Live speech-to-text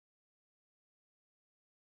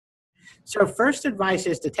So first advice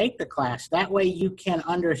is to take the class. That way you can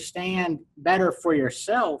understand better for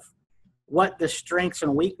yourself what the strengths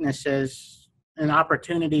and weaknesses and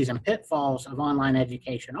opportunities and pitfalls of online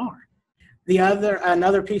education are.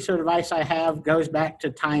 Another piece of advice I have goes back to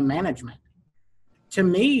time management. To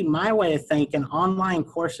me, my way of thinking, online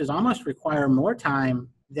courses almost require more time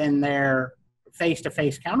than their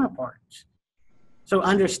face-to-face counterparts. So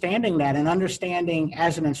understanding that and understanding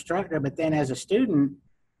as an instructor, but then as a student,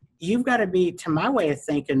 you've got to be, to my way of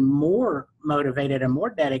thinking, more motivated and more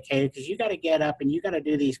dedicated, because you got to get up and you got to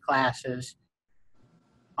do these classes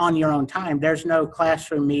on your own time. There's no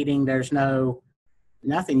classroom meeting. There's no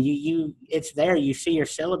nothing. It's there. You see your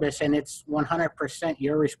syllabus, and it's 100%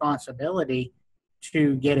 your responsibility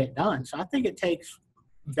to get it done. So I think it takes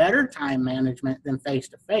better time management than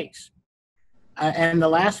face-to-face. And the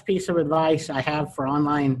last piece of advice I have for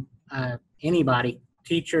online anybody,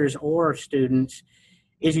 teachers or students,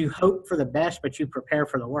 is you hope for the best, but you prepare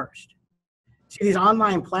for the worst. See, these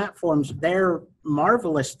online platforms, they're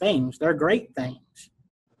marvelous things. They're great things.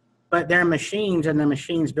 But they're machines, and the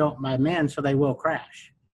machines built by men, so they will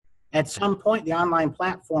crash. At some point, the online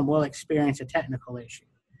platform will experience a technical issue.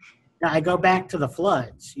 Now, I go back to the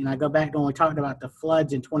floods. I go back to when we talked about the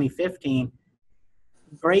floods in 2015.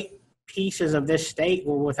 Great pieces of this state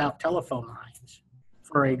were without telephone lines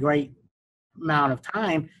for a great amount of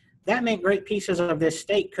time. That meant great pieces of this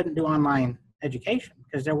state couldn't do online education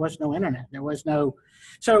because there was no internet.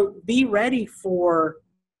 So be ready for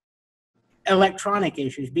electronic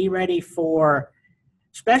issues. Be ready for,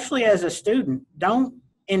 especially as a student, don't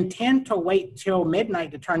intend to wait till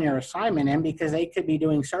midnight to turn your assignment in, because they could be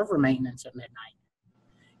doing server maintenance at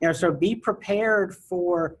midnight. So be prepared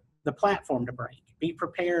for the platform to break. Be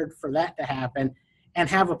prepared for that to happen, and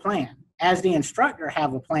have a plan. As the instructor,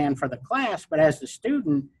 have a plan for the class, but as the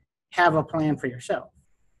student, have a plan for yourself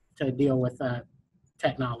to deal with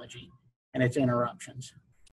technology and its interruptions.